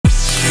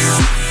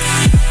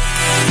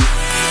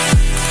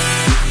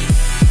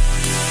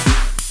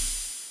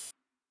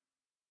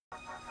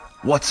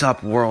What's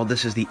up, world?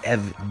 This is the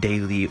Ev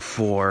Daily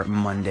for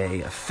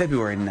Monday,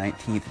 February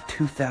 19th,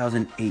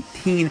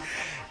 2018.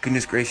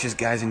 Goodness gracious,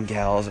 guys and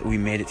gals, we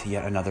made it to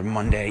yet another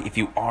Monday. If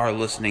you are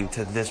listening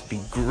to this,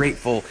 be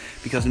grateful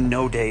because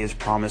no day is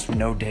promised,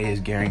 no day is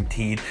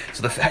guaranteed.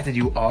 So the fact that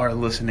you are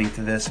listening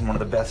to this in one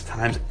of the best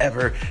times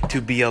ever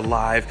to be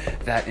alive,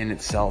 that in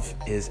itself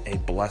is a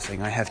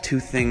blessing. I have two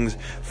things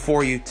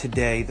for you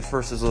today. The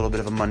first is a little bit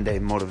of a Monday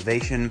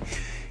motivation,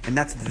 and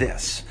that's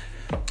this.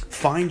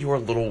 Find your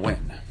little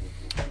win.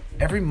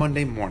 Every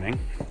Monday morning,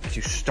 as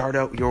you start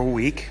out your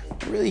week,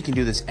 really you can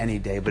do this any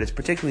day, but it's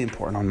particularly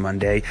important on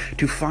Monday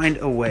to find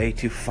a way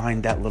to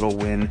find that little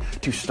win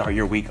to start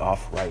your week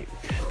off right.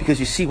 Because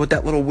you see what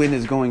that little win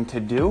is going to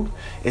do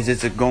is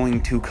it's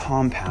going to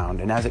compound.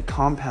 And as it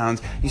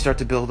compounds, you start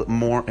to build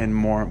more and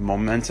more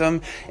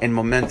momentum. And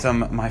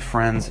momentum, my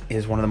friends,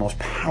 is one of the most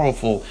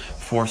powerful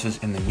forces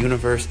in the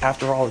universe.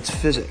 After all, it's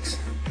physics.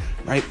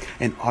 Right?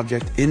 An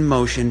object in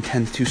motion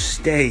tends to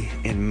stay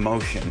in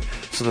motion.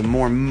 So the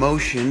more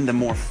motion, the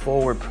more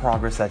forward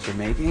progress that you're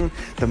making,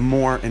 the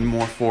more and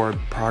more forward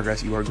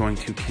progress you are going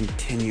to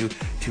continue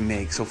to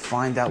make. So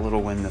find that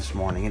little win this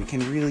morning. And it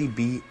can really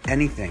be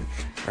anything,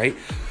 right?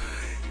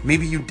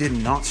 Maybe you did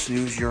not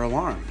snooze your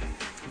alarm.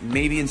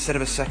 Maybe instead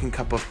of a second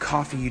cup of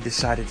coffee, you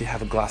decided to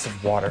have a glass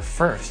of water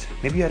first.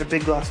 Maybe you had a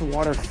big glass of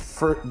water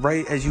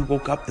right as you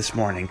woke up this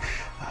morning.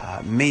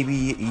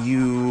 Maybe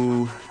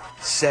you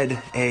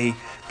said a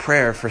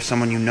prayer for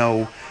someone you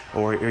know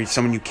or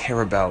someone you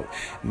care about.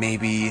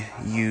 Maybe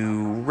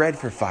you read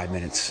for 5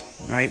 minutes,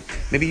 right?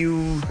 Maybe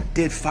you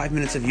did 5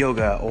 minutes of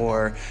yoga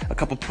or a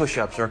couple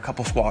push-ups or a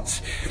couple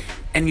squats.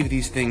 Any of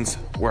these things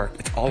work.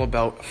 It's all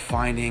about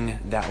finding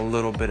that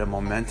little bit of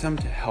momentum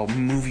to help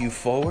move you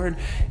forward.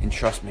 And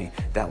trust me,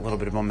 that little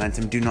bit of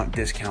momentum, do not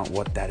discount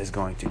what that is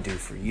going to do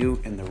for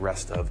you and the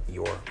rest of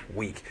your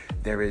week.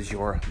 There is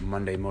your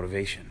Monday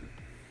motivation.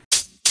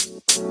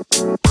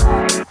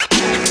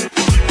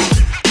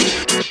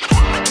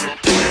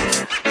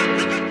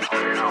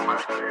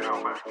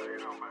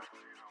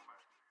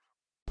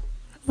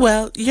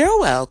 Well, you're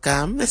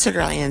welcome. It's your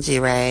girl, Angie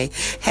Ray.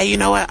 Hey, you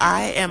know what?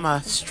 I am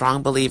a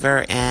strong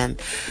believer in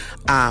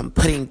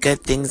putting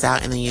good things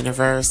out in the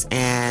universe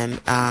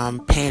and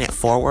paying it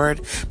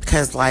forward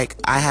because, like,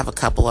 I have a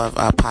couple of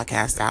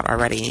podcasts out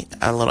already,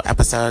 little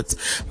episodes,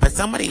 but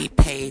somebody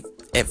paid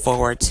it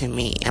forward to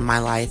me in my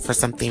life for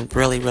something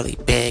really, really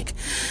big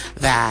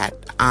that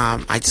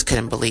I just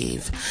couldn't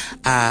believe.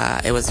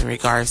 It was in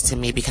regards to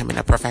me becoming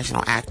a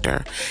professional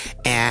actor,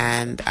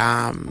 and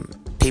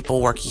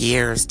people work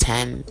years,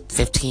 10,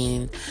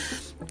 15,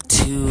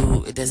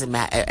 it doesn't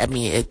matter. I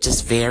mean, it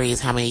just varies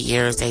how many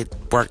years they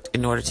worked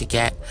in order to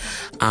get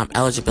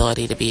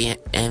eligibility to be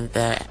in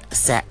the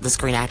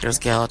Screen Actors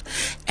Guild.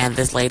 And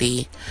this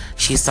lady,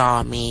 she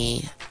saw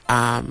me,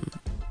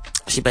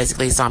 she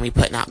basically saw me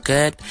putting out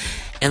good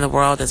in the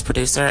world as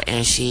producer,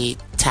 and she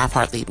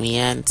half-heartedly me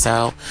in.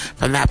 So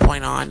from that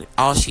point on,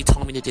 all she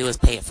told me to do is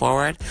pay it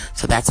forward.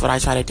 So that's what I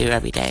try to do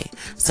every day.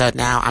 So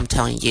now I'm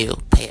telling you,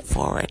 pay it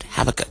forward.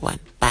 Have a good one.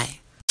 Bye.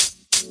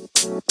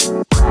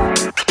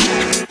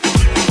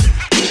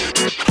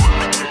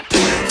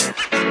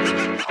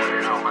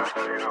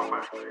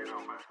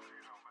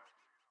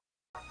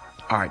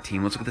 All right,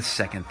 team, let's look at the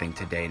second thing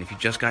today. And if you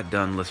just got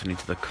done listening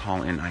to the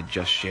call-in I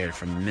just shared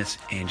from Miss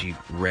Angie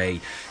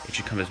Ray, it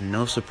should come as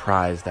no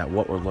surprise that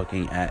what we're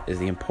looking at is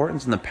the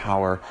importance and the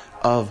power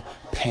of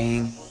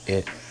paying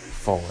it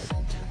forward.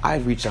 I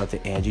reached out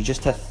to Angie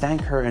just to thank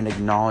her and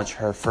acknowledge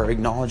her for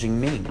acknowledging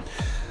me.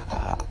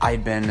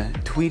 I'd been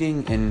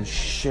tweeting and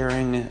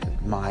sharing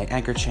my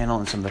Anchor channel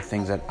and some of the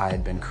things that I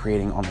had been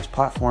creating on this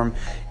platform,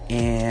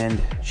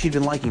 and she'd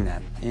been liking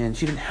that. And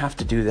she didn't have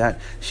to do that.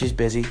 She's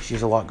busy. She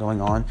has a lot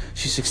going on.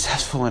 She's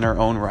successful in her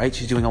own right.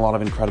 She's doing a lot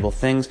of incredible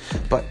things.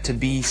 But to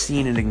be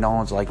seen and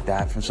acknowledged like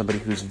that from somebody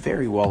who's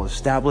very well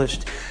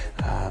established,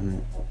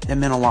 it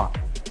meant a lot,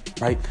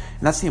 right?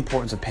 And that's the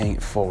importance of paying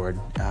it forward.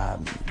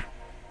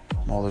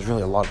 Well, there's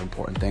really a lot of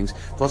important things,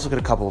 but let's look at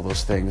a couple of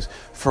those things.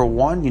 For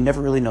one, you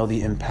never really know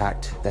the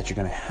impact that you're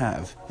going to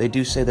have. They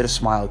do say that a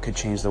smile could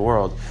change the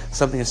world.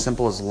 Something as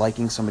simple as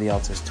liking somebody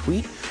else's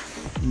tweet,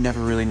 you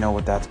never really know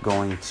what that's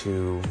going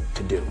to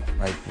do,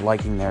 right?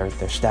 Liking their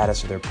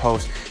status or their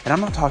post. And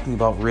I'm not talking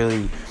about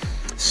really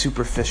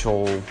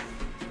superficial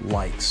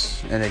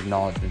likes and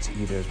acknowledgments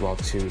either as well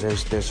too.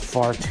 There's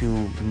far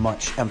too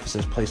much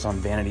emphasis placed on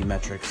vanity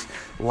metrics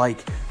like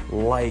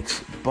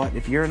likes, but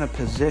if you're in a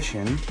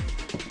position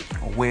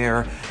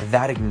where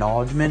that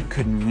acknowledgement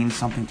could mean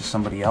something to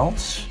somebody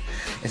else,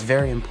 it's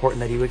very important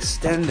that you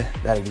extend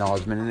that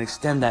acknowledgement and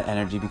extend that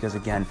energy because,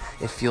 again,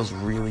 it feels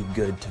really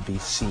good to be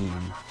seen.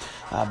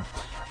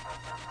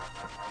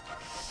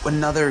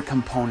 Another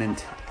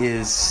component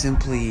is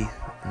simply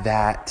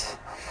that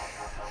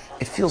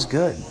it feels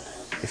good.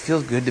 It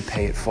feels good to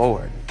pay it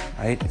forward,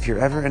 right? If you're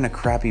ever in a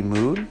crappy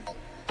mood,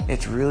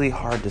 it's really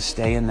hard to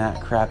stay in that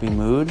crappy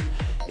mood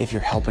if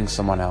you're helping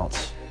someone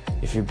else.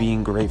 If you're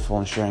being grateful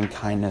and sharing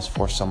kindness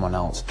for someone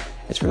else,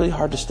 it's really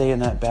hard to stay in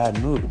that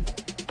bad mood.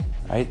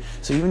 right?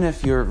 So even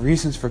if your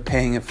reasons for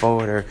paying it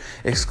forward are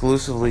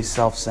exclusively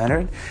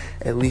self-centered,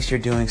 at least you're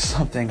doing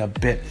something a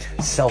bit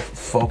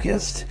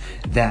self-focused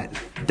that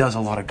does a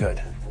lot of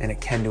good, and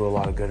it can do a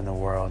lot of good in the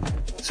world.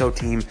 So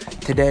team,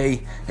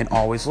 today and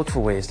always look for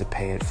ways to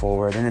pay it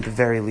forward, and at the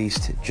very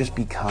least, just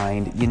be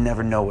kind. You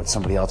never know what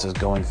somebody else is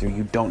going through.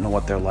 You don't know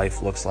what their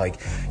life looks like.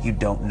 You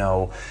don't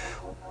know.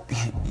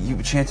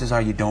 Chances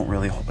are you don't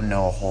really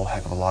know a whole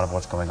heck of a lot of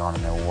what's going on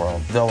in their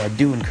world. Though I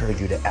do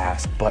encourage you to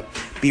ask, but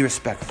be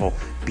respectful,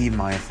 be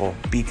mindful,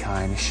 be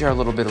kind, share a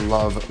little bit of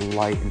love,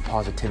 light, and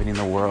positivity in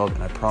the world,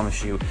 and I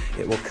promise you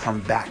it will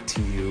come back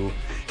to you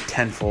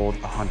tenfold,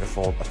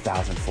 100-fold,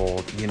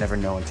 1,000-fold. You never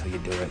know until you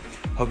do it.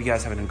 Hope you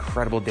guys have an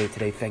incredible day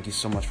today. Thank you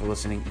so much for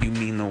listening. You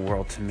mean the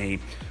world to me.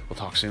 We'll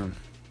talk soon.